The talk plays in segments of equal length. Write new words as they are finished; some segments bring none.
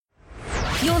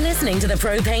You're listening to the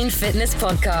Propane Fitness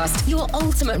Podcast, your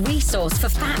ultimate resource for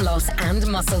fat loss and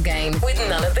muscle gain, with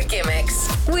none of the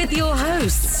gimmicks. With your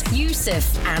hosts,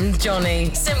 Yusuf and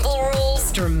Johnny. Simple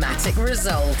rules, dramatic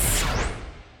results.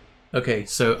 Okay,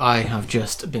 so I have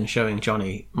just been showing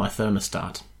Johnny my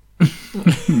thermostat,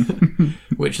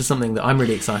 which is something that I'm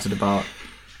really excited about.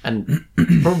 And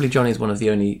probably Johnny's one of the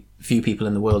only few people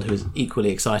in the world who is equally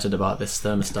excited about this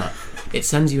thermostat. It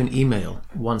sends you an email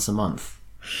once a month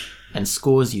and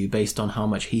scores you based on how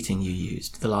much heating you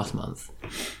used the last month.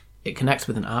 It connects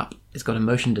with an app. It's got a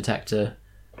motion detector.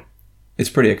 It's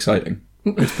pretty exciting.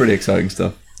 It's pretty exciting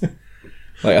stuff.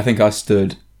 Like, I think I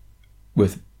stood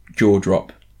with jaw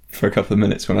drop for a couple of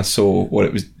minutes when I saw what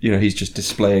it was. You know, he's just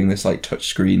displaying this like touch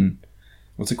screen.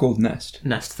 What's it called? Nest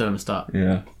thermostat.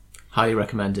 Yeah. Highly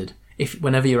recommended.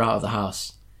 Whenever you're out of the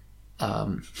house,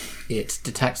 it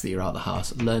detects that you're out of the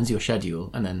house, learns your schedule,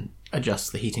 and then adjusts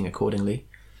the heating accordingly.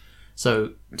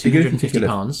 So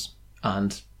 £250,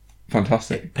 and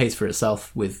fantastic. It pays for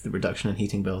itself with the reduction in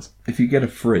heating bills. If you get a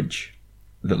fridge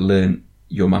that learned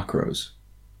your macros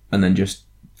and then just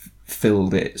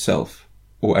filled it itself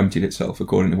or emptied itself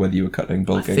according to whether you were cutting,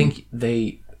 bulking. I think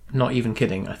not even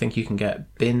kidding, I think you can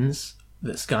get bins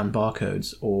that scan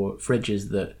barcodes or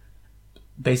fridges that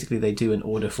basically they do an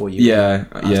order for you. Yeah.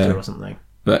 Or something.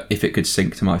 But if it could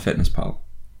sync to MyFitnessPal.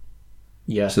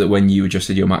 Yeah. So that when you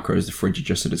adjusted your macros, the fridge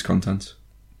adjusted its contents.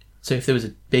 So if there was a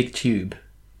big tube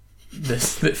that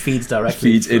feeds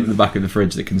directly... into the back of the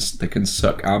fridge that can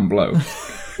suck and blow.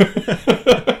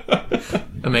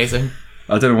 Amazing.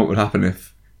 I don't know what would happen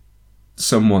if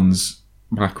someone's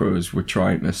macros were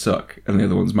trying to suck and the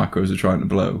other one's macros are trying to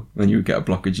blow. Then you would get a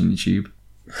blockage in your tube.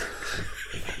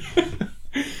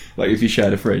 Like if you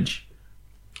shared a fridge.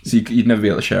 So you'd never be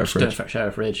able to share a fridge. Don't share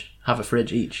a fridge. Have a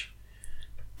fridge each.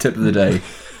 Tip of the day.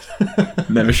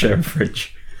 Never share a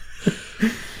fridge.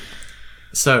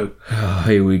 So. Oh,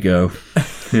 here we go.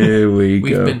 We've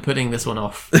been putting this one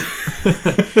off.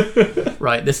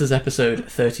 Right, this is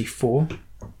episode 34.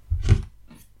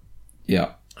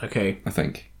 Yeah. Okay. I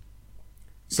think.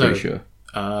 So, pretty sure.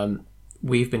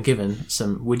 We've been given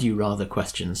some would you rather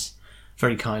questions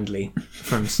very kindly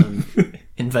from some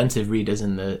inventive readers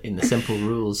in the Simple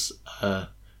Rules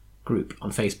group on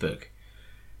Facebook.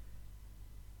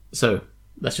 So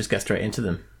let's just get straight into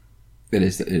them. It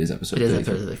is episode 34. It is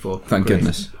episode 34. Thank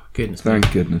goodness.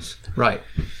 Thank goodness. Right.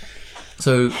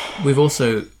 So we've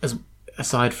also,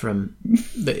 aside from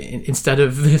instead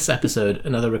of this episode,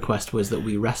 another request was that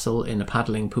we wrestle in a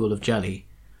paddling pool of jelly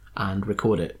and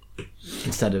record it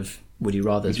instead of would you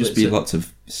rather. It'd just be lots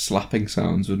of slapping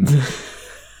sounds, wouldn't it?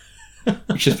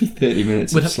 It'd just be 30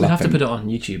 minutes of slapping. We'd have to put it on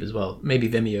YouTube as well. Maybe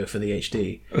Vimeo for the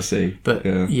HD. I see. But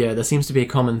yeah, there seems to be a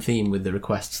common theme with the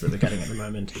requests that we're getting at the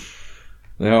moment.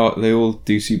 They all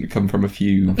do seem to come from a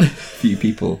few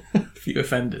people. A few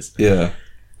offenders. Yeah.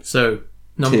 So,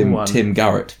 number one. Tim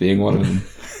Garrett being one of them.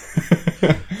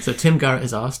 So Tim Garrett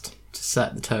is asked to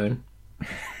set the tone.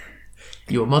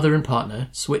 Your mother and partner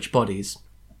switch bodies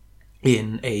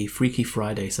in a Freaky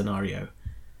Friday scenario.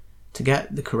 To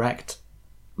get the correct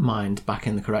mind back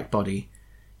in the correct body,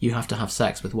 you have to have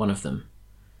sex with one of them.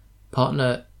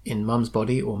 Partner in mum's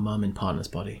body or mum in partner's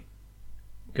body?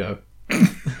 Go.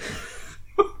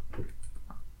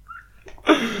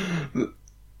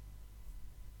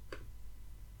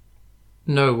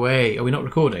 No way. Are we not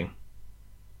recording?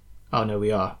 Oh no,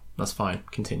 we are. That's fine.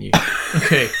 Continue.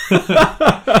 Okay.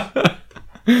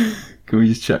 Can we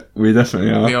just check? We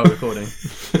definitely are. We are recording.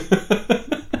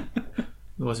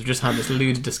 Otherwise we've just had this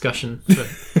lewd discussion.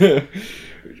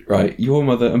 Right, your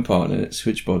mother and partner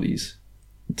switch bodies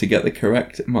to get the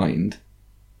correct mind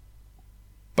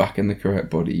back in the correct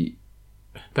body.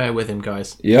 Bear with him,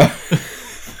 guys. Yeah.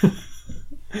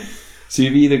 So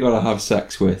you've either got to have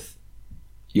sex with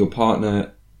your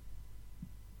partner's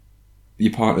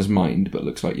mind but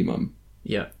looks like your mum.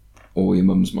 Yeah. Or your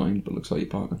mum's mind but looks like your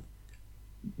partner.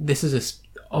 This is an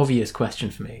obvious question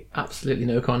for me. Absolutely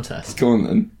no contest. Go on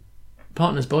then.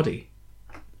 Partner's body.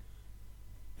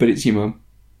 But it's your mum.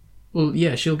 Well,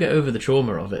 yeah, she'll get over the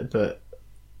trauma of it, but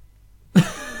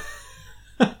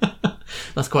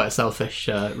that's quite a selfish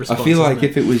response. I feel like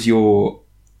if it was your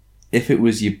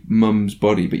mum's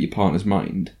body but your partner's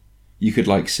mind, you could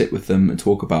like sit with them and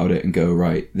talk about it and go,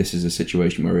 right, this is a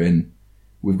situation we're in.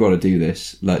 We've got to do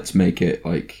this. Let's make it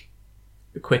like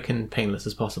quick and painless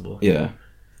as possible. Yeah.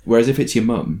 Whereas if it's your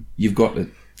mum, you've got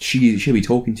to. She'll be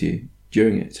talking to you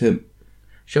during it. So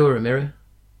show her a mirror.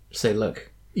 Say,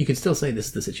 look, you can still say this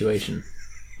is the situation.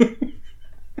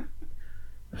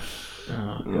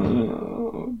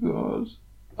 Oh God.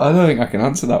 I don't think I can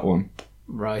answer that one.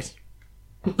 Right.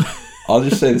 I'll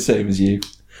just say the same as you.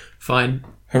 Fine.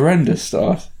 Horrendous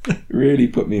start. Really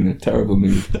put me in a terrible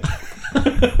mood.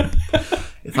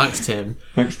 Thanks, Tim.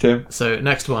 Thanks, Tim. So,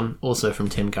 next one, also from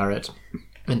Tim Garrett.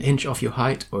 An inch off your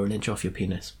height or an inch off your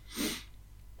penis?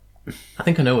 I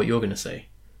think I know what you're going to say.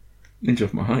 Inch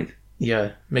off my height.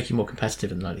 Yeah, make you more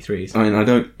competitive in the 93s. I mean, I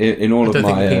don't. In all I of don't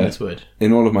think my the penis would.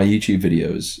 in all of my YouTube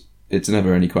videos, it's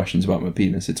never any questions about my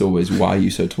penis. It's always, why are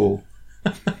you so tall?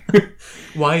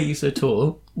 Why are you so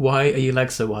tall? Why are your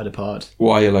legs so wide apart?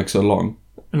 Why are your legs so long?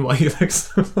 And why are your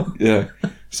legs so long? Yeah.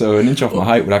 So an inch off my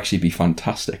height would actually be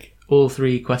fantastic. All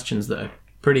three questions that are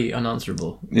pretty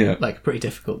unanswerable. Yeah. Like, pretty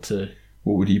difficult to...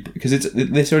 What would you? Because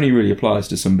this only really applies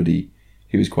to somebody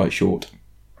who is quite short.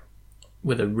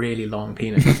 With a really long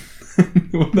penis.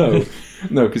 Well,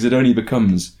 no, because it only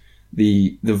becomes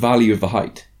the value of the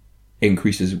height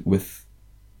increases with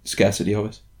scarcity of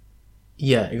it.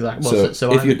 Yeah, exactly. Well,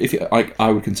 so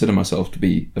I would consider myself to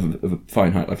be of a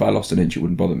fine height. Like, if I lost an inch, it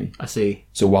wouldn't bother me. I see.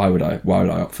 So why would I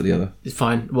opt for the other? It's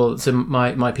fine. Well, so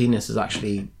my penis is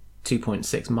actually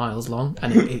 2.6 miles long,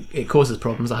 and it causes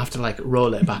problems. I have to like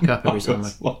roll it back up every time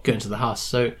I go into the house.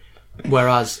 So,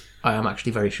 whereas I am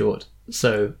actually very short.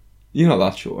 So you're not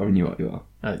that short. I mean, you are.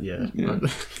 Yeah.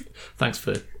 Thanks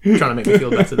for trying to make me feel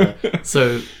better there.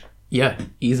 So, yeah,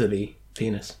 easily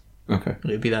penis. Okay. It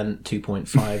would be then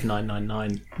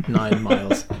 2.59999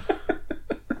 miles.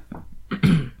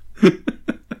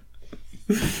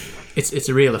 It's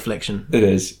a real affliction. It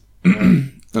is.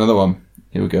 Another one.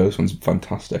 Here we go. This one's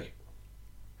fantastic.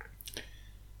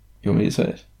 You want me to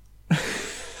say it?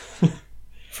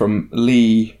 From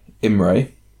Lee Imre.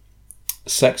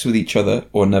 Sex with each other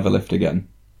or never lift again.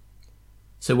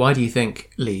 So why do you think,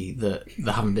 Lee, that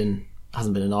there hasn't been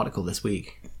an article this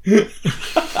week? We've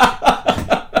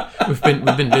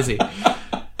been busy.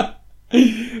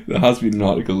 There has been an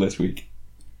article this week.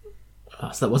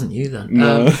 Oh, so that wasn't you then.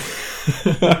 No.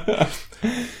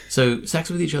 So,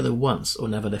 sex with each other once or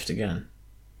never lift again?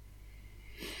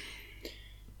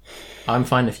 I'm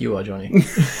fine if you are, Johnny.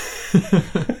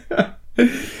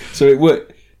 So it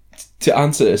would, to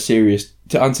answer a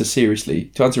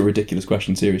ridiculous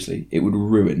question seriously, it would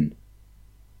ruin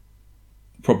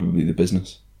probably the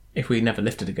business. If we never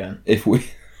lifted again.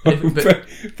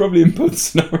 Probably in both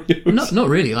scenarios. Not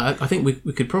really. I think we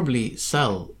could probably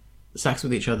sell sex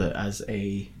with each other as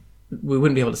a... We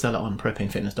wouldn't be able to sell it on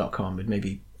propanefitness.com. We'd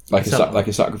maybe... Like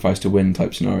a sacrifice to win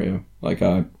type scenario. Like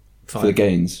for the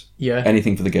gains. Yeah.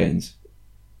 Anything for the gains.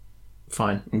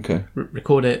 Fine. Okay.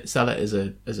 Record it, sell it as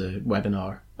a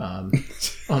webinar.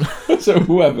 It's a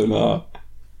webinar.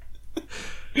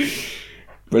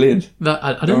 Brilliant.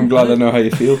 I'm glad I know how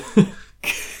you feel.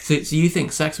 So you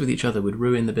think sex with each other would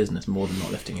ruin the business more than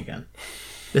not lifting again?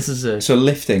 This is So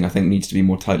lifting, I think, needs to be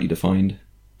more tightly defined.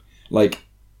 Like,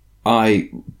 I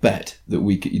bet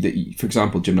that for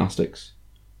example, gymnastics,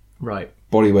 right,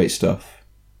 bodyweight stuff.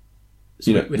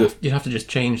 So you'd have to just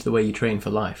change the way you train for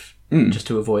life, just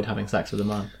to avoid having sex with a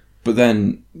man. But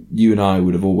then you and I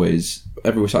would have always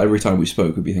every time we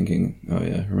spoke, we'd be thinking, "Oh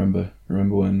yeah, remember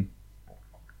when."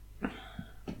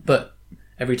 But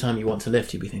every time you want to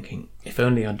lift, you'd be thinking, "If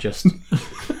only I'd just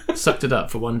sucked it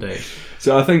up for one day."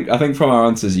 So I think from our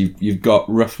answers, you've got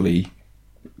roughly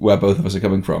where both of us are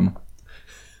coming from.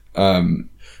 I'm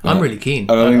really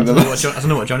keen. I don't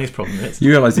know what Johnny's problem is.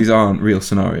 You realise these aren't real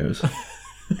scenarios.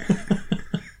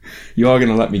 You are going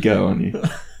to let me go, aren't you?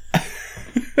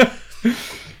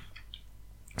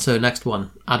 So next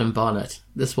one, Adam Barnett.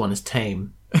 This one is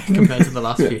tame compared to the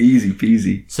last few. Easy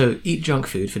peasy. So eat junk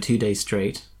food for 2 days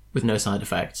straight with no side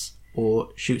effects, or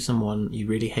shoot someone you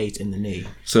really hate in the knee.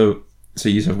 So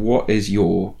Yusuf, what is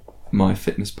your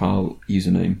MyFitnessPal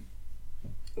username?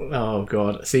 Oh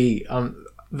God! See,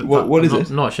 what is it?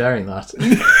 I'm not sharing that.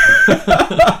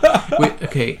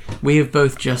 We have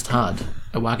both just had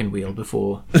a wagon wheel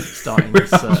before starting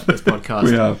this podcast.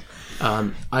 We have.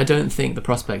 I don't think the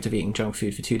prospect of eating junk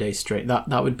food for 2 days straight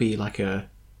that would be like a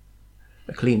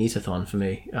clean eat-a-thon for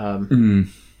me.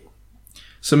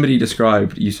 Somebody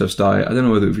described Yusuf's diet. I don't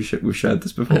know whether we've shared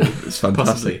this before. It's fantastic.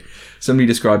 Possibly. Somebody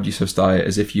described Yusuf's diet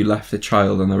as if you left a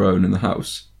child on their own in the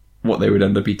house, what they would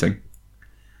end up eating.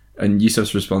 And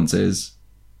Yusuf's response is,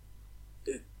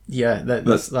 yeah,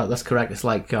 that's correct. It's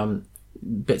like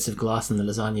bits of glass in the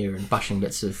lasagna and bashing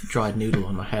bits of dried noodle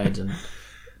on my head and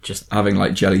just having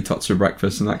like jelly tots for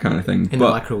breakfast and that kind of thing in the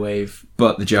microwave.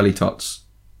 But the jelly tots,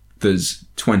 there's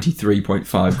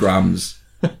 23.5 grams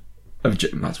of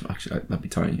that's actually, that'd be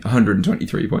tiny.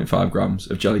 123.5 grams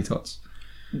of jelly tots.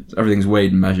 Everything's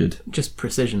weighed and measured. Just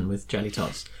precision with jelly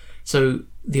tots. So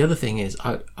the other thing is,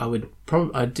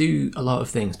 I'd do a lot of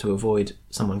things to avoid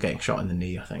someone getting shot in the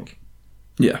knee, I think.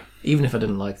 Yeah. even if I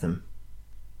didn't like them.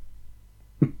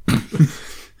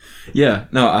 Yeah.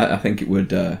 No, I think it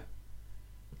would. I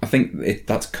think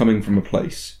that's coming from a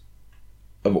place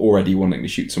of already wanting to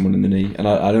shoot someone in the knee, and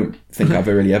I don't think I've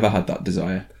really ever had that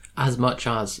desire. As much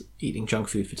as eating junk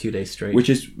food for 2 days straight. Which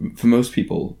is, for most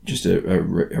people, just a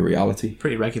reality.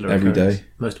 Pretty regular every occurrence, day.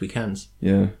 most weekends.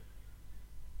 Yeah.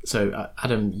 So,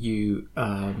 Adam, you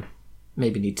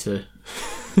maybe need to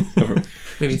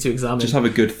examine. Just have a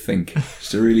good think.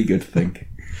 Just a really good think.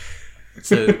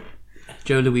 So,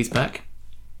 Joe Louise Beck,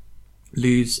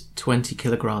 lose 20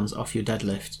 kilograms off your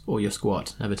deadlift or your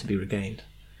squat, never to be regained.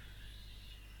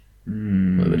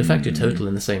 Well, it would affect your total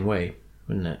in the same way,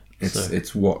 wouldn't it?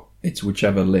 It's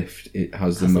whichever lift it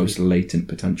has the most latent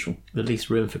potential. The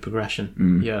least room for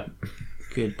progression. Yeah,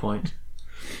 good point.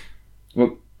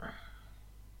 Well,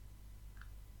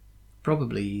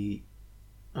 probably.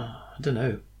 I don't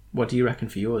know. What do you reckon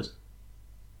for yours?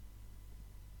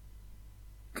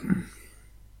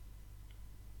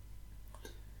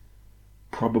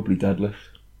 Probably deadlift.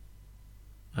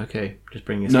 Okay, just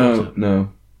bring your squat up.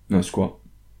 No squat.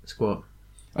 Squat.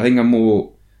 I think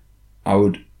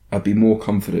I'd be more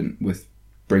confident with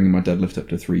bringing my deadlift up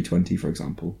to 320, for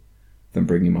example, than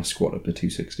bringing my squat up to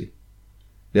 260.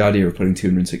 The idea of putting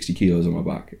 260 kilos on my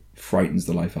back frightens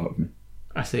the life out of me.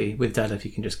 I see. With deadlift,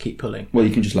 you can just keep pulling. Well,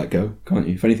 you can just let go, can't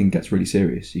you? If anything gets really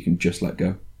serious, you can just let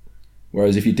go.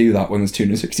 Whereas if you do that when there's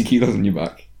 260 kilos on your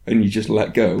back and you just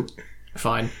let go,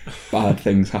 fine, bad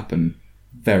things happen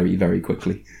very, very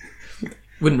quickly.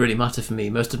 Wouldn't really matter for me.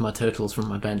 Most of my totals from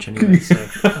my bench anyway. So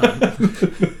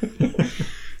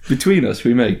between us,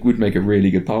 would make a really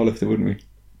good powerlifter, wouldn't we?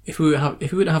 If we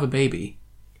were to have a baby,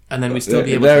 and then we'd still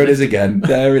be able. There it is again.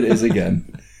 There it is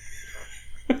again.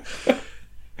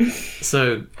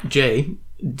 So Jay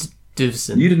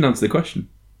Divson. You didn't answer the question.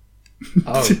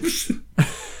 Oh,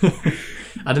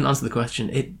 I didn't answer the question.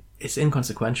 It's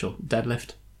inconsequential.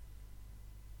 Deadlift.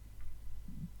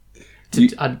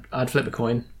 I'd flip a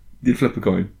coin. You'd flip a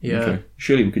coin? Yeah. Okay.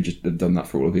 Surely we could just have done that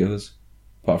for all of the others,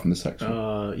 apart from the sex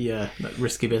one. Yeah, like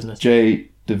risky business. Jay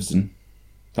Divson.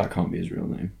 That can't be his real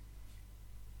name.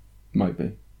 Might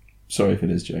be. Sorry if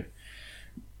it is, Jay.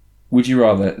 Would you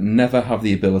rather never have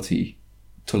the ability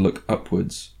to look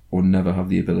upwards or never have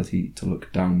the ability to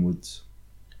look downwards?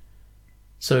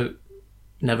 So,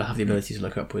 never have the ability to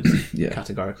look upwards, yeah.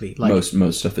 Categorically. Like,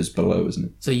 most stuff is below, isn't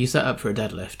it? So you set up for a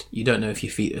deadlift. You don't know if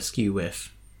your feet are skew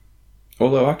with.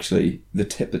 Although, actually, the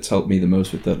tip that's helped me the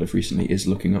most with deadlift recently is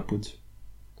looking upwards.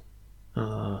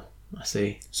 I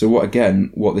see. So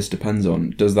what this depends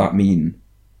on, does that mean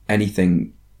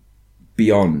anything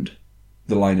beyond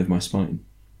the line of my spine?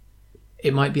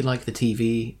 It might be like the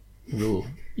TV rule.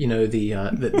 You know,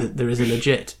 there is a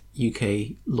legit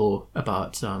UK law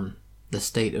about the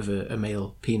state of a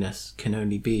male penis can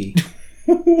only be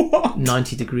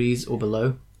 90 degrees or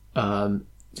below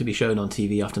to be shown on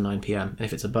TV after 9 p.m. And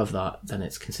if it's above that, then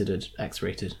it's considered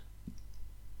X-rated.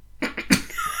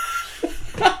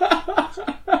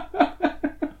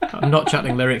 I'm not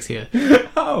chatting lyrics here.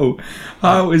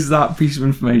 How is that piece of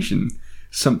information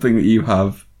something that you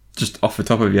have just off the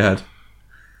top of your head?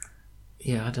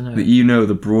 Yeah, I don't know. That you know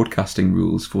the broadcasting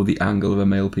rules for the angle of a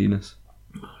male penis?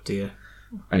 Oh dear.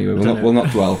 Anyway, we'll not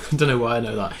dwell. I don't know why I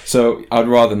know that. So I'd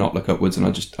rather not look upwards, and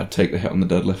I'd take the hit on the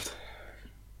deadlift.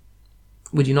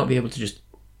 Would you not be able to just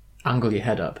angle your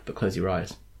head up but close your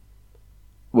eyes?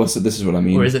 Well, so this is what I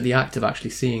mean. Or is it the act of actually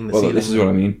seeing the ceiling? Well, this is what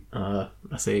I mean. I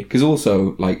see. Because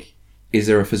also, like, is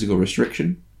there a physical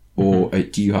restriction, or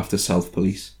do you have to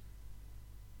self-police?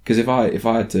 Because if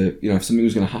I had to, if something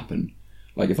was going to happen,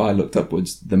 like if I looked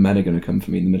upwards, the men are going to come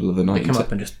for me in the middle of the night. They come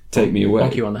up and just take me away,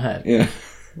 bonk you on the head. Yeah,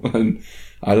 and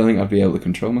I don't think I'd be able to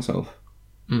control myself.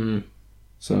 Mm.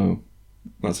 So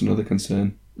that's another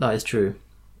concern. That is true.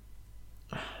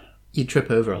 You'd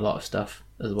trip over a lot of stuff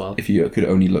as well if you could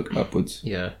only look upwards.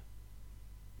 Yeah.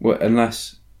 Well,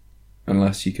 unless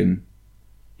you can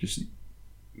just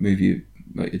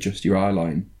adjust your eye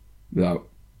line without.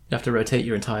 You have to rotate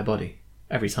your entire body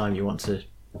every time you want to.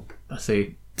 I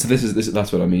see. So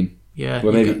that's what I mean. Yeah.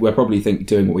 We're probably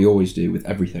doing what we always do with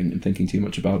everything and thinking too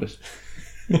much about it.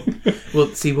 Well,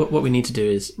 see, what we need to do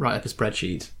is write up a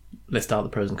spreadsheet, list out the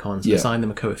pros and cons, assign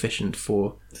them a coefficient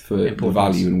for the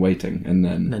value and weighting, and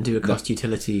then do a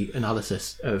cost-utility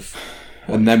analysis of...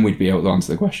 And then we'd be able to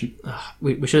answer the question.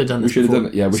 We should have done this before.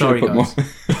 We Sorry, should have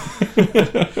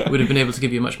put more. Would have been able to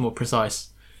give you a much more precise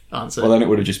answer. Well, then it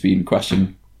would have just been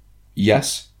question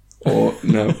yes or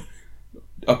no.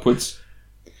 Upwards.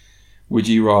 Would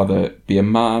you rather be a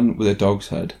man with a dog's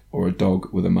head or a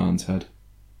dog with a man's head?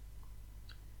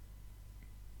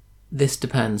 This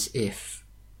depends if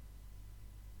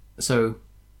So,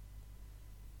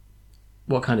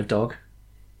 what kind of dog?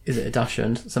 Is it a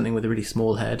Dachshund, something with a really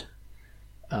small head?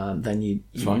 Then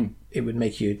Fine. It would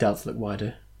make your delts look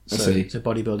wider. I see. So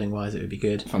bodybuilding wise, it would be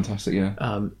good. Fantastic, yeah.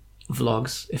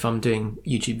 Vlogs, if I'm doing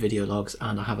YouTube video logs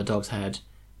and I have a dog's head,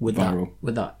 with Viral.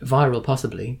 that viral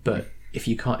possibly, but if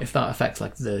that affects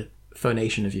like the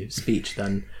phonation of your speech,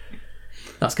 then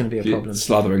that's going to be a problem.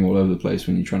 Slathering all over the place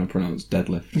when you're trying to pronounce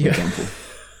deadlift, for example.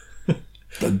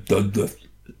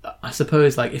 I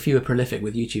suppose, like, if you were prolific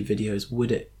with YouTube videos,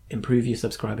 would it improve your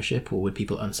subscribership, or would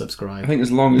people unsubscribe? I think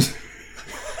as long as...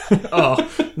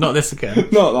 Oh, not this again.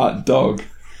 Not that dog.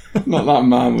 Not that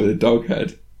man with a dog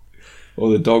head. Or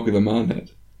the dog with a man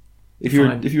head. If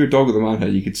you're a dog with a man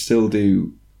head, you could still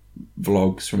do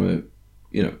vlogs from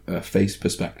a face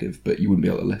perspective, but you wouldn't be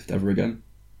able to lift ever again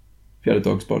if you had a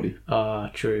dog's body.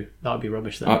 True. That would be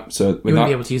rubbish then. So you wouldn't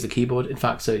be able to use the keyboard. In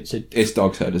fact, so it's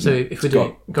dog's head, isn't it? If we're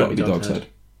doing, got to be dog's head.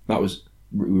 That was,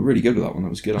 we were really good with that one. That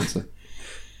was a good answer.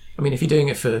 I mean, if you're doing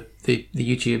it for the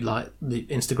YouTube, like the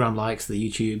Instagram likes, the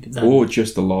YouTube, then... or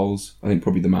just the lols, I think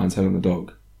probably the man's head on the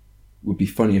dog would be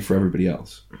funnier for everybody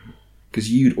else,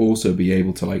 because you'd also be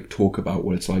able to like talk about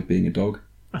what it's like being a dog.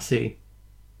 I see.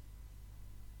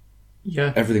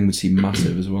 Yeah. Everything would seem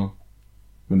massive as well,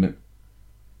 wouldn't it?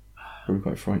 Probably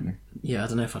quite frightening. Yeah, I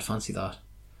don't know if I'd fancy that.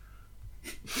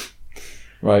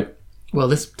 Right. Well,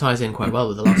 this ties in quite well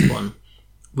with the last one.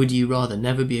 Would you rather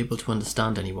never be able to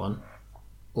understand anyone,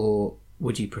 or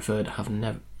would you prefer to have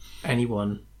never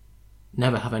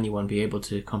have anyone be able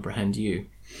to comprehend you?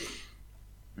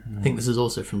 I think this is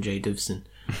also from Jay Duvson.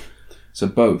 So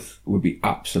both would be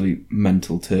absolute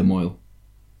mental turmoil,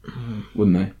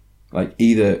 wouldn't they? Like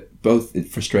either both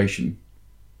frustration,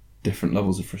 different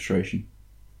levels of frustration.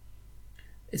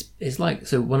 It's like,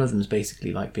 so one of them is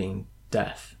basically like being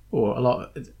deaf, or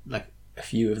a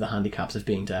few of the handicaps of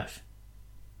being deaf,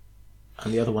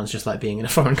 and the other one's just like being in a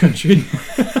foreign country.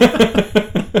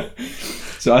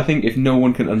 So I think if no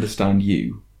one can understand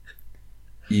you,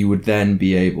 you would then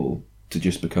be able to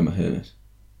just become a hermit.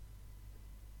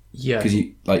 Yeah. Because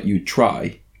you would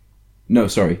try. No,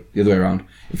 sorry, the other way around.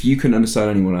 If you couldn't understand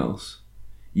anyone else,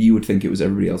 you would think it was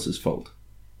everybody else's fault,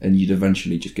 and you'd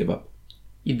eventually just give up.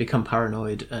 You'd become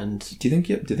paranoid, and... Do you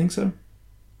think so?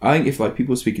 I think if like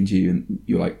people are speaking to you and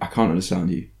you're like, I can't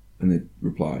understand you, and they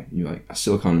reply, and you're like, I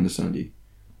still can't understand you,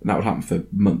 and that would happen for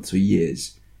months or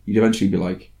years, you'd eventually be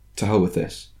like, to hell with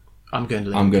this. I'm going to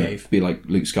live in a cave. Be like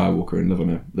Luke Skywalker and live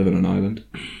on an island.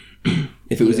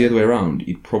 If it was the other way around,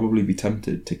 you'd probably be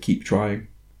tempted to keep trying,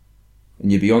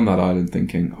 and you'd be on that island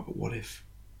thinking, oh, but what if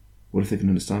they can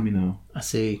understand me now? I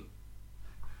see.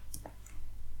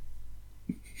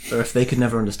 Or if they could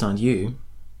never understand you,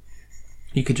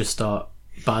 you could just start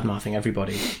bad-mouthing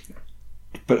everybody.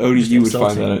 But only Just you would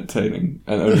insulting. find that entertaining,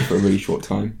 and only for a really short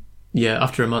time. Yeah,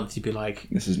 after a month you'd be like,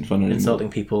 This isn't fun anymore. insulting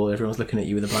people, everyone's looking at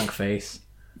you with a blank face.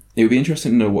 It would be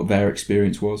interesting to know what their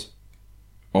experience was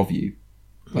of you.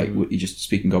 Like, you just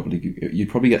speaking gobbledygook, you'd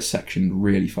probably get sectioned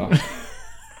really fast.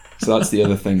 So that's the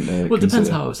other thing to Well, it depends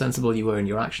consider. how sensible you were in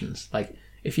your actions. Like,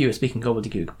 if you were speaking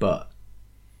gobbledygook, but...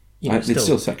 They'd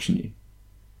still section you.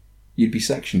 You'd be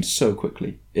sectioned so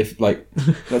quickly. If, like,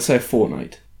 let's say a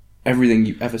fortnight, everything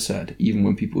you ever said, even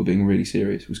when people were being really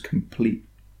serious, was completely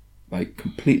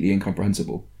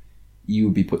incomprehensible, you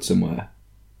would be put somewhere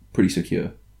pretty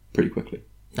secure, pretty quickly.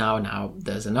 Now,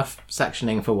 there's enough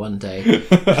sectioning for one day.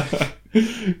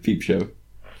 Peep show.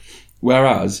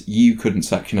 Whereas, you couldn't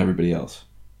section everybody else.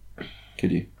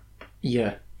 Could you?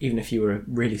 Yeah, even if you were a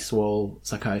really swole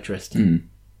psychiatrist.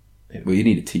 Well, you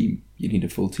need a team. You need a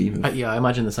full team of I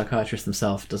imagine the psychiatrist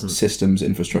himself doesn't systems,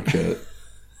 infrastructure.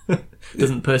 doesn't Be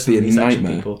a personally section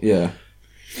nightmare. people. Yeah.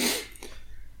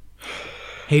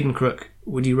 Hayden Crook,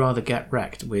 would you rather get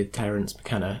wrecked with Terence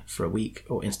McKenna for a week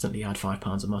or instantly add 5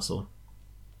 pounds of muscle?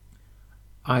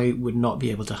 I would not be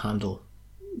able to handle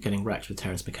getting wrecked with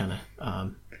Terence McKenna.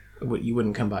 You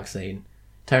wouldn't come back sane.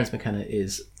 Terence McKenna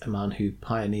is a man who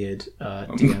pioneered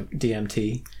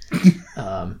DMT,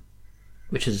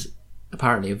 which is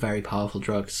apparently a very powerful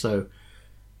drug. So,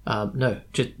 no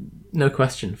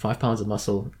question. 5 pounds of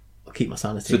muscle, I'll keep my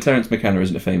sanity. So Terence McKenna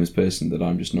isn't a famous person that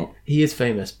I'm just not. He is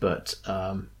famous, but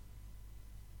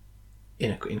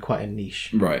in quite a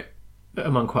niche, Right.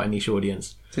 among quite a niche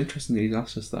audience. It's interesting that he's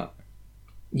asked us that.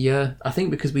 Yeah, I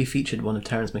think because we featured one of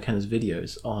Terence McKenna's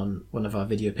videos on one of our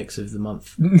video picks of the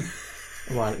month.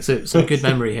 So good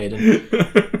memory, Hayden.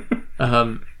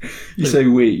 You say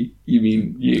we, you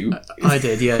mean you. I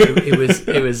did, yeah.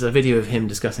 It was a video of him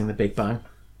discussing the Big Bang.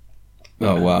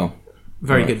 Oh, wow.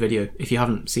 Very Right. good video. If you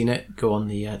haven't seen it, go on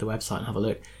the website and have a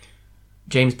look.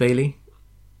 James Bailey,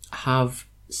 have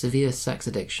severe sex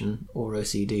addiction or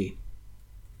OCD?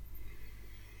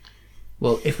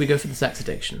 Well, if we go for the sex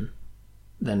addiction,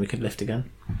 then we could lift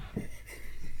again.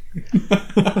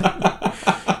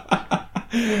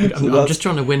 I'm just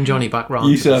trying to win Johnny back round.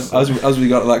 You said, as we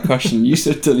got to that question, you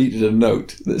said deleted a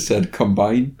note that said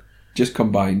combine. Just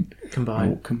combine.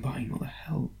 Combine. Oh, combine, what the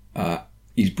hell?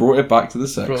 He's brought it back to the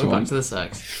sex Brought it one. back to the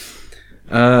sex.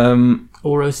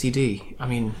 Or OCD. I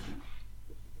mean,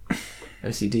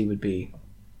 OCD would be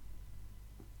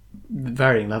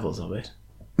varying levels of it.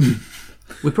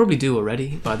 We probably do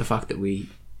already by the fact that we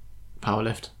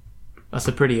powerlift. That's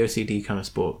a pretty OCD kind of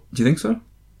sport. Do you think so?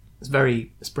 It's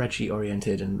very spreadsheet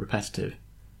oriented and repetitive.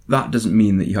 That doesn't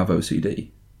mean that you have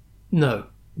OCD. No,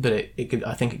 but it could,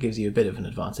 I think it gives you a bit of an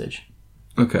advantage.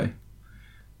 Okay.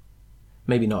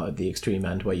 Maybe not at the extreme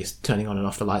end where you're turning on and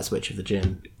off the light switch of the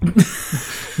gym.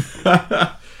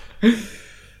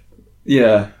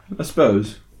 Yeah, I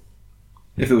suppose.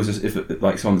 If it was,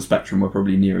 like on the spectrum, we're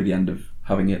probably nearer the end of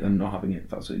having it than not having it.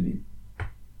 If that's what you mean.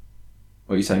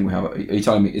 Or are you saying we have? Are you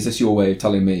telling me? Is this your way of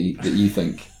telling me that you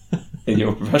think, in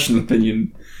your professional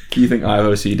opinion, you think I have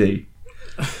OCD?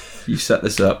 You set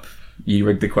this up. You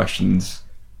rigged the questions.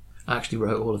 I actually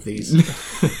wrote all of these.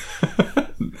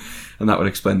 And that would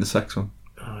explain the sex one.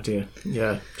 Oh dear.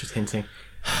 Yeah, just hinting.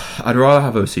 I'd rather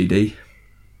have OCD.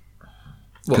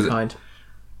 What kind?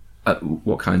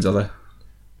 What kinds are there?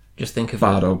 Just think of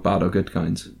Bad or good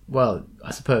kinds. Well,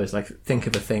 I suppose, like, think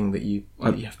of a thing that you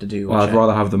have to do. Well, I'd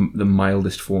rather have the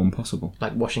mildest form possible.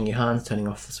 Like washing your hands, turning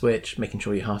off the switch, making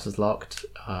sure your house is locked,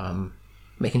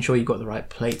 making sure you've got the right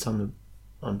plates on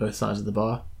both sides of the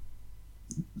bar.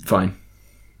 Fine.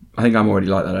 I think I'm already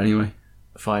like that anyway.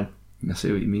 Fine. I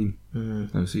see what you mean.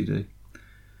 OCD.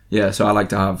 Yeah, so I like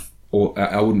to have... Or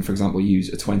I wouldn't, for example, use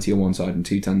a 20 on one side and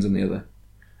 2 10s on the other.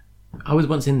 I was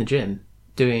once in the gym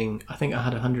doing... I think I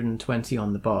had 120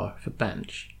 on the bar for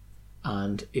bench,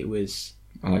 and it was...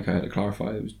 I like how I had to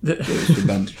clarify it was for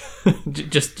bench.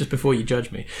 just before you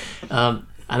judge me. And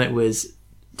it was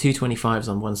 2 25s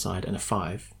on one side and a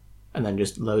 5, and then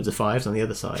just loads of 5s on the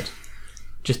other side,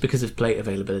 just because of plate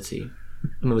availability.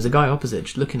 And there was a guy opposite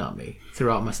just looking at me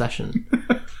throughout my session.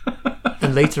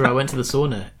 And later I went to the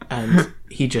sauna and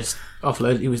he just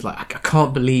offloaded. He was like, I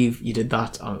can't believe you did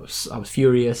that. I was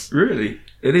furious. Really?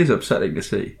 It is upsetting to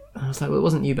see. And I was like, well, it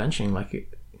wasn't you benching.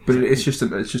 But it's just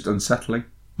unsettling.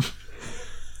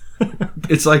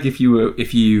 It's like if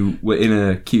you were in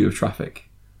a queue of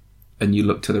traffic and you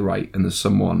look to the right and there's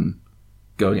someone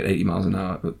going at 80 miles an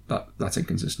hour, but that's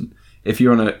inconsistent. If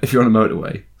you're on a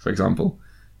motorway, for example,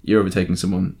 you're overtaking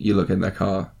someone, you look in their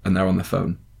car and they're on their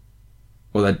phone,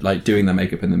 or they're like doing their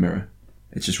makeup in the mirror.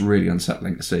 It's just really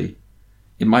unsettling to see.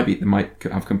 They might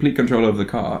have complete control over the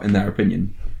car in their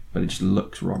opinion, but it just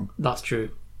looks wrong. That's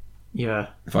true. Yeah.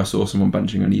 If I saw someone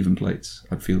benching on even plates,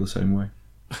 I'd feel the same way.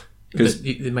 Because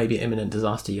there may be imminent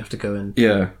disaster. You have to go and...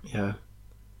 Yeah.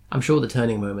 I'm sure the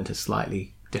turning moment is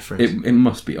slightly different. It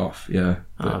must be off, yeah.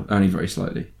 But only very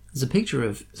slightly. There's a picture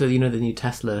of... So, you know the new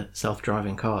Tesla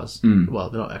self-driving cars? Well,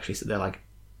 they're not actually... They're like...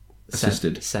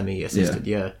 Assisted. Semi-assisted,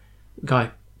 yeah.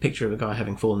 Picture of a guy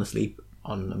having fallen asleep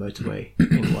on a motorway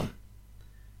in one.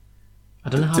 I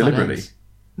don't know how Deliberately? that ends.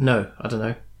 No, I don't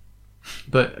know.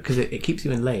 But because it keeps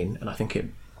you in lane, and I think it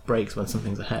brakes when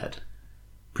something's ahead.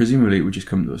 Presumably it would just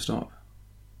come to a stop.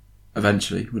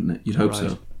 Eventually, wouldn't it? You'd hope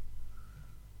so.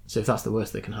 So if that's the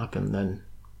worst that can happen, then...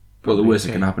 Well, the worst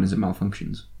that can happen is it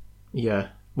malfunctions. Yeah.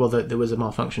 Well, there was a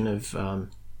malfunction of... I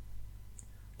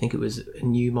think it was a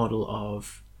new model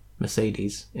of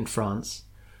Mercedes in France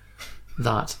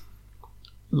that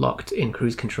locked in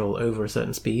cruise control over a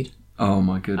certain speed. Oh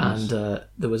my goodness. And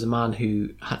there was a man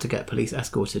who had to get police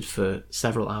escorted for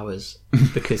several hours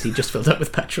because he just filled up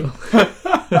with petrol.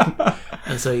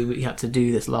 And so he had to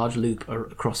do this large loop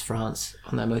across France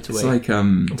on their motorway. It's like...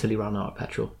 until he ran out of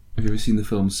petrol. Have you ever seen the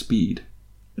film Speed?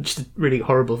 Just a really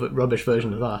horrible but rubbish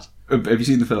version of that. Have you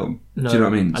seen the film? No, do you know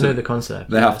what I mean? I know the concept.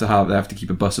 They have to keep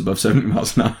a bus above 70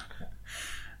 miles an hour.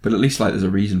 But at least like there's a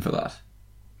reason for that.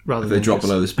 Rather if they than drop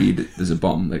below the speed, there's a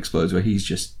bomb that explodes where he's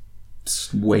just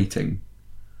waiting.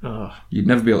 Oh. You'd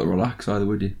never be able to relax either,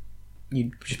 would you?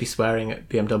 You'd just be swearing at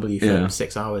BMW for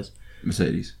 6 hours.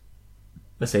 Mercedes.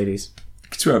 You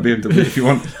can swear at BMW if you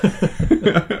want.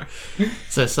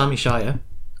 So, Sami Shire,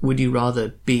 would you rather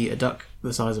be a duck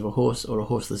the size of a horse or a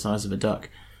horse the size of a duck?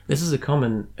 This is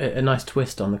a nice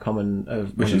twist on the common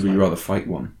of... Which is, would you rather fight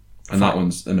one? And that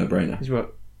one's a no-brainer.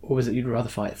 Or was it you'd rather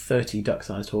fight 30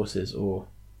 duck-sized horses or...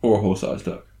 Or a horse-sized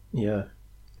duck. Yeah.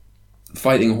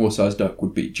 Fighting a horse-sized duck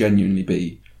would genuinely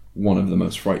be one of the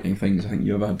most frightening things I think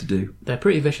you ever had to do. They're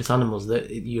pretty vicious animals.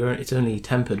 It's only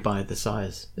tempered by the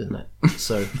size, isn't it?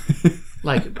 So,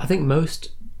 like, I think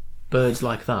most birds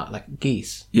like that, like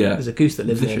geese. Yeah. There's a goose that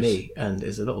lives near Vicious. me and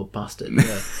is a little bastard.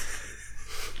 Yeah.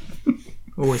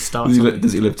 Always starts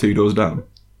Does he live 2 doors down?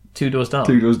 2 doors down.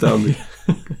 2 doors down.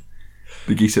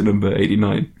 The geese at number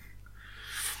 89.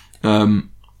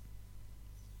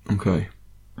 Okay.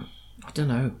 I don't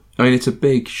know. I mean, it's a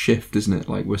big shift, isn't it?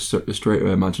 Like, we're straight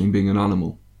away imagining being an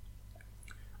animal.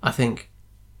 I think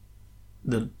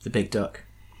the big duck.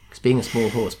 Because being a small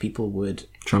horse, people would...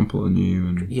 Trample on you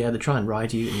and... Yeah, they'd try and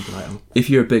ride you and you'd be like... Oh, If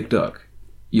you're a big duck,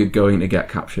 you're going to get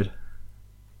captured.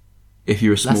 If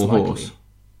you're a small likely. horse...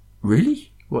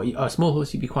 Really? What, a small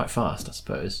horse, you'd be quite fast, I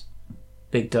suppose.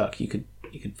 Big duck, you could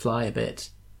fly a bit.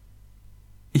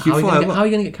 You How can fly a lot. are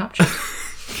you going to get captured?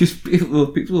 Because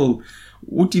people...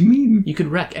 What do you mean? You could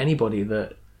wreck anybody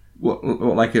that... What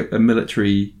like a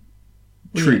military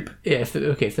troop? Yeah, if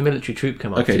the military troop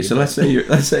come up to Okay, you, so let's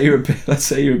say you're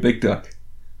a big duck.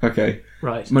 Okay.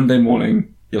 Right, Monday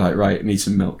morning, you're like, right, I need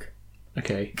some milk.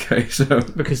 okay. Okay, so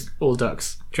Because all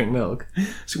ducks drink milk.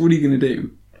 what are you going to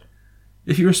do?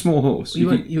 If you're a small horse, You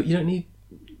don't need...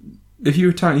 if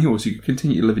you're a tiny horse, you could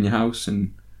continue to live in your house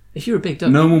and If you're a big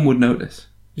duck, no one would notice.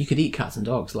 you could eat cats and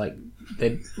dogs. Like,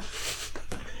 they'd...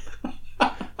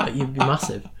 like, you'd be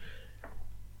massive.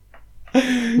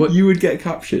 What- You would get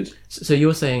captured. So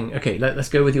you're saying, okay, let's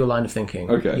go with your line of thinking.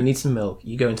 Okay. You need some milk.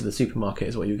 You go into the supermarket,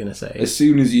 is what you're going to say. As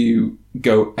soon as you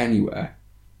go anywhere,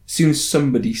 as soon as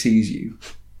somebody sees you,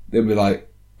 they'll be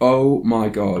like, oh my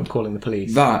I'm god, calling the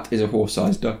police. that is a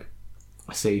horse-sized duck.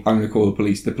 I see. I'm going to call the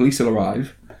police. The police will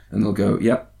arrive and they'll go,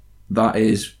 yep,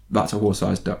 that's a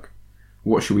horse-sized duck.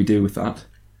 What should we do with that?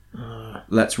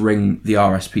 Let's ring the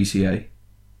RSPCA.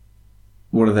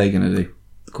 What are they going to do?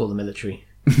 Call the military.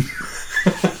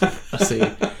 I see.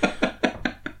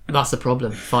 That's the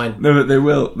problem. Fine. No, but they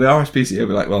will. The RSPCA will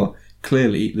be like, well,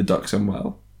 clearly the duck's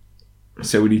unwell,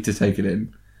 so we need to take it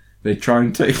in. They try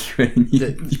and take you in.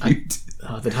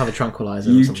 They'd have a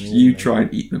tranquilizer or something. You try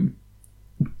and eat them.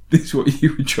 This is what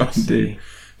you would try and do. see.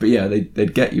 But yeah,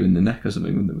 they'd get you in the neck or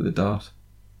something with a dart.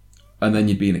 And then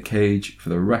you'd be in a cage for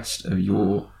the rest of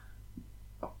your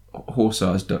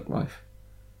horse-sized duck life.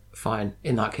 Fine.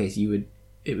 In that case, it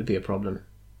would be a problem.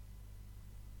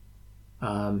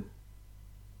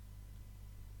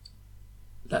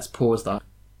 Let's pause that.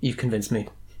 You've convinced me.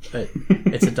 But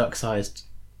it's a duck-sized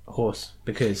horse,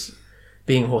 because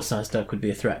being a horse-sized duck would be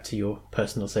a threat to your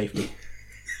personal safety.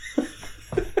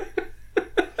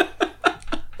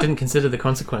 Didn't consider the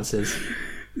consequences.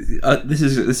 This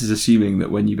is assuming that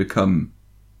when you become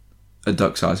a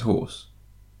duck-sized horse,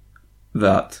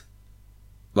 that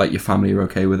like your family are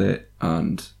okay with it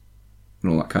and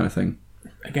all that kind of thing.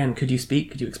 Again, could you speak?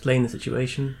 Could you explain the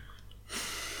situation?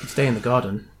 You'd stay in the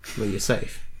garden where you're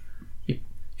safe. Your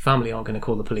family aren't going to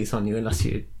call the police on you unless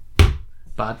you're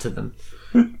bad to them.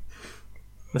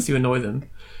 Unless you annoy them.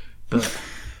 But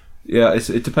Yeah,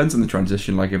 it depends on the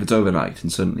transition. Like if it's overnight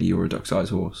and suddenly you're a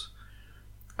duck-sized horse,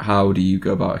 how do you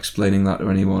go about explaining that to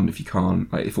anyone if you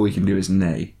can't? Like if all you can do is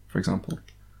neigh, for example,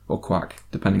 or quack,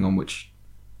 depending on which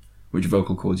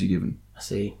vocal cords you're given. I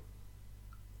see.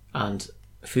 And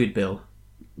a food bill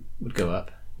would go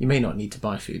up. You may not need to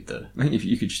buy food though. I think if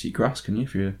you could just eat grass, can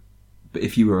you? But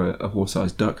if you were a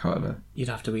horse-sized duck, however, You'd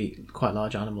have to eat quite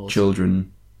large animals.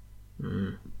 children.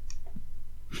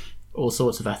 All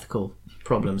sorts of ethical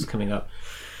problems coming up.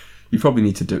 You probably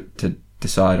need to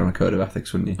decide on a code of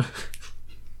ethics, wouldn't you?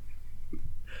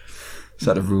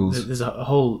 Set of rules. There's a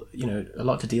whole, a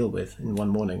lot to deal with in one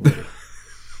morning, really.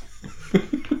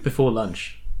 Before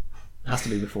lunch. It has to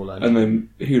be before lunch. And then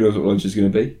who knows what lunch is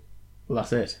going to be Well,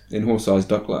 that's it. in horse-sized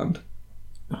duckland.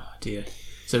 Oh, dear.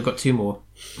 So we've got two more.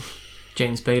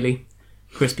 James Bailey,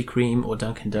 Krispy Kreme or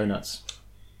Dunkin' Donuts.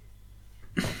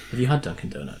 Have you had Dunkin'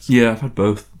 Donuts? Yeah, I've had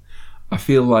both. I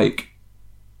feel like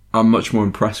I'm much more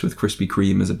impressed with Krispy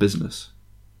Kreme as a business.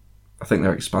 I think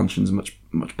their expansion's much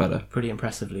better. Pretty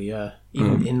impressively, yeah.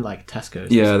 Even in like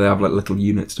Tesco's. Yeah, they have like little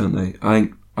units, don't they?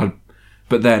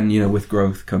 But then, with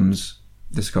growth comes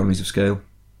this economies of scale.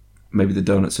 Maybe the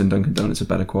donuts in Dunkin' Donuts are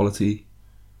better quality.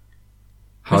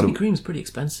 Krispy Kreme's pretty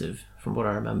expensive, from what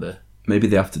I remember. Maybe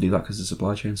they have to do that because the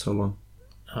supply chain's so long.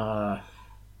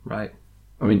 Right.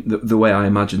 I mean, the way I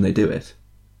imagine they do it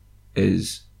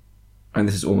is, and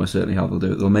this is almost certainly how they'll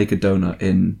do it, they'll make a donut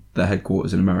in their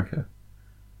headquarters in America,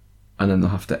 and then they'll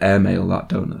have to airmail that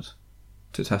donut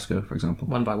to Tesco, for example.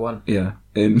 One by one. Yeah,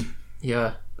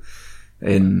 Yeah.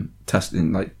 in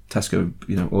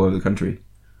Tesco, all over the country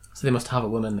So they must have a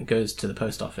woman that goes to the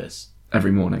post office.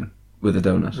 every morning. with a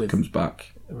donut comes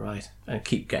back. Right, and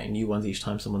keep getting new ones each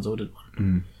time someone's ordered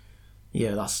one.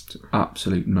 Yeah, that's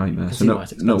Absolute nightmare. So see why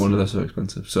it's no wonder expensive. they're so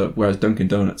expensive. So whereas Dunkin'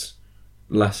 Donuts,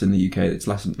 less in the UK, it's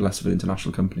less of an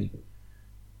international company.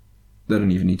 They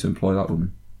don't even need to employ that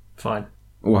woman fine.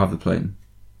 or have the plane.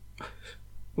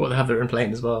 Well, they have their own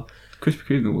plane as well. Krispy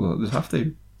Kreme will just have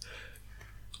to.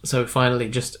 So finally,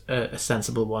 just a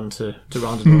sensible one to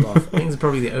round it all off. I think it's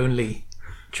probably the only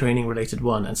training-related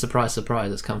one, and surprise,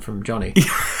 surprise, it's come from Johnny.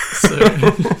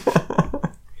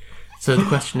 So the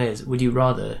question is, would you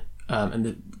rather, and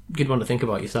the good one to think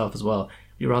about yourself as well, would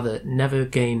you rather never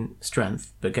gain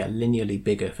strength but get linearly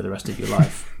bigger for the rest of your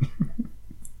life,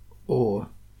 or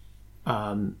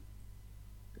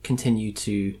continue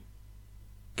to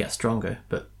get stronger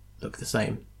but look the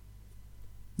same?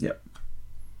 Yep.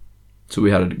 So we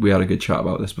had a good chat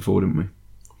about this before, didn't we?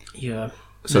 Yeah.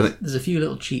 So there's a few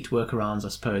little cheat workarounds, I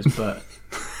suppose, but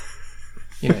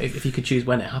if you could choose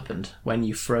when it happened, when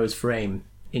you froze frame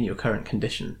in your current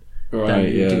condition, then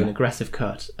you do an aggressive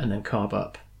cut and then carb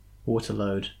up, water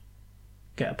load,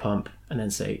 get a pump, and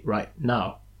then say, right,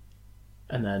 now.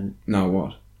 And then now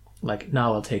what? Like,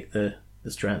 now I'll take the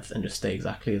strength and just stay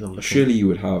exactly as I'm looking. Surely you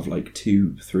would have like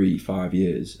 2, 3, 5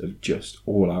 years of just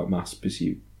all out mass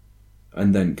pursuit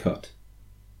and then cut.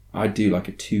 I'd do like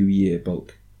a 2-year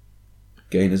bulk.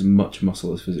 Gain as much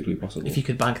muscle as physically possible. If you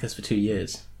could bank this for 2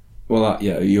 years. Well,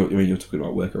 you're talking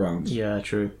about workarounds. Yeah,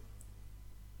 true.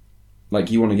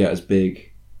 Like, you want to get as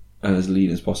big and as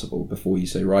lean as possible before you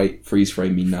say, right, freeze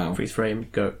frame me now. Freeze frame,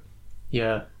 go.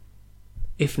 Yeah.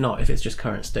 If not, if it's just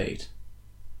current state,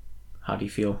 how do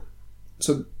you feel?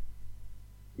 So,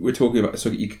 we're talking about,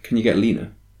 can you get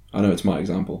leaner? I know it's my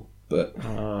example, but...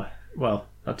 well,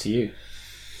 up to you.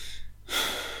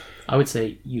 I would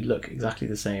say you look exactly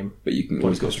the same. But you can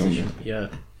always get stronger. Yeah.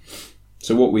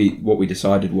 So what we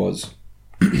decided was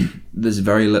there's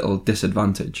very little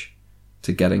disadvantage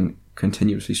to getting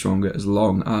continuously stronger as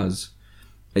long as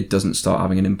it doesn't start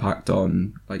having an impact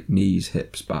on like knees,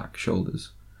 hips, back,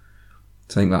 shoulders.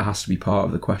 So I think that has to be part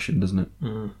of the question, doesn't it?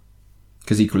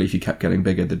 Because equally, if you kept getting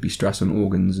bigger, there'd be stress on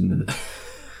organs and...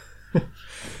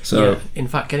 So yeah, in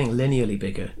fact, getting linearly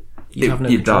bigger, you'd have no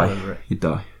control die. over it. You'd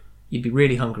die. You'd be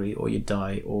really hungry, or you'd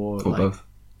die, or both.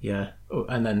 Yeah,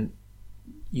 and then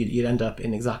you'd end up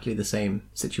in exactly the same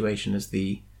situation as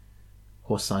the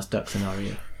horse-sized duck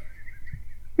scenario.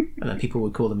 And then people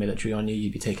would call the military on you.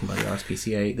 You'd be taken by the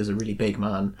RSPCA. There's a really big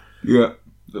man. Yeah,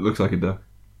 that looks like a duck.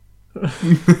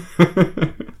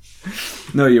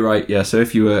 No, you're right. Yeah, so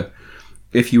if you were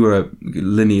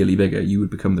linearly bigger, you would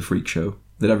become the freak show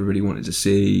that everybody wanted to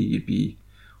see. You'd be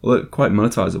quite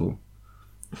monetizable.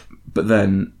 But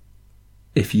then,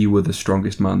 if you were the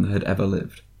strongest man that had ever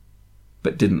lived,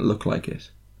 but didn't look like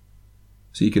it,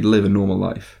 so you could live a normal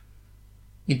life,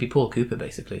 you'd be Paul Cooper,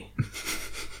 basically.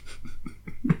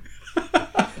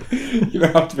 You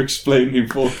don't have to explain who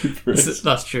Paul Cooper is.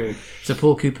 That's true. So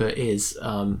Paul Cooper is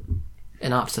an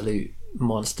absolute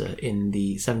monster in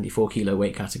the 74 kilo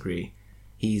weight category.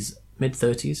 He's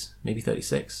mid-30s, maybe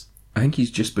 36. I think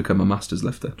he's just become a masters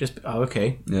lifter.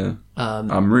 Okay. Yeah.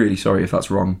 I'm really sorry if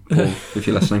that's wrong, Paul, if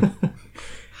you're listening.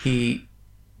 He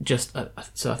just...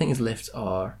 so I think his lifts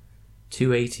are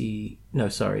 280... No,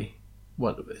 sorry.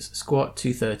 Squat,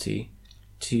 230,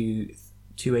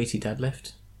 280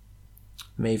 deadlift.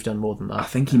 May have done more than that. I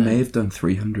think he may have done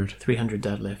 300. 300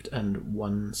 deadlift and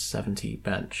 170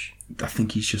 bench. I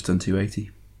think he's just done 280.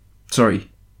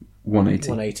 Sorry, 180.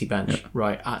 180 bench. Yeah.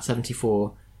 Right, at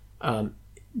 74.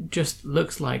 Just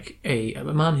looks like a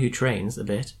man who trains a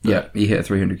bit. Yeah, he hit a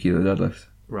 300 kilo deadlift.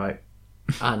 Right.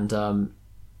 And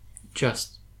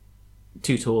just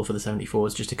too tall for the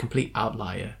 74s, just a complete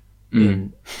outlier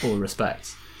in all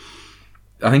respects.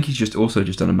 I think he's just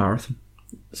done a marathon.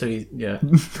 So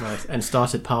right, and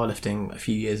started powerlifting a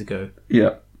few years ago.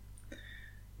 Yeah.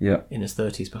 In his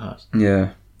 30s, perhaps.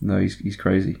 Yeah, no, he's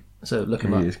crazy. So look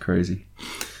him up. He is crazy.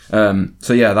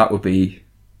 So yeah, that would be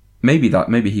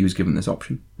maybe he was given this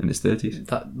option in his 30s.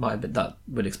 That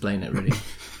would explain it really.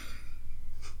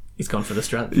 He's gone for the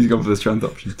strength. He's gone for the strength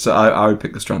option. So I would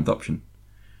pick the strength option.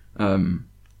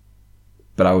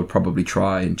 But I would probably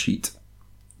try and cheat,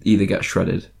 either get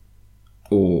shredded,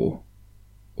 or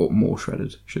more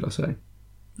shredded, should I say?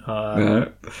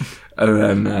 And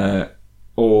then,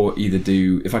 or either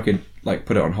do, if I could like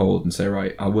put it on hold and say,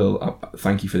 right,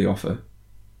 thank you for the offer.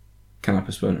 Can I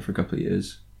postpone it for a couple of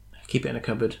years? Keep it in a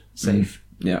cupboard, safe.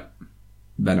 Yeah,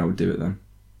 then I would do it then.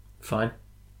 Fine.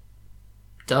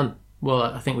 Done. Well,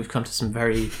 I think we've come to some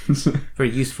very,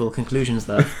 very useful conclusions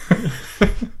there.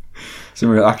 Some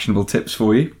real actionable tips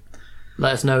for you.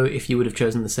 Let us know if you would have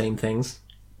chosen the same things,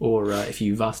 or if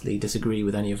you vastly disagree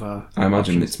with any of our I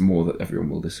imagine it's more that everyone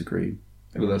will disagree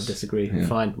with us. Disagree. Yeah.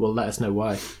 Fine. Well, let us know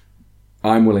why.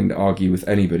 I'm willing to argue with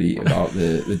anybody about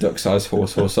the duck-sized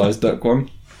horse-sized duck one.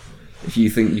 If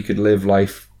you think you could live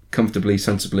life comfortably,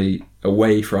 sensibly,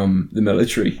 away from the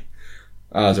military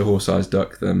as a horse-sized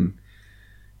duck, then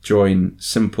join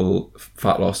simple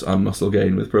fat loss and muscle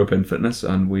gain with Propane Fitness,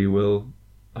 and we will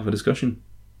have a discussion.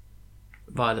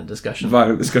 Violent discussion.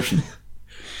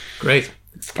 Great.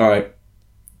 All right.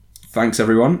 Thanks,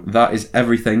 everyone. That is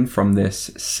everything from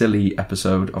this silly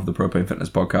episode of the Propane Fitness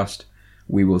podcast.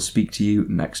 We will speak to you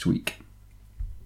next week.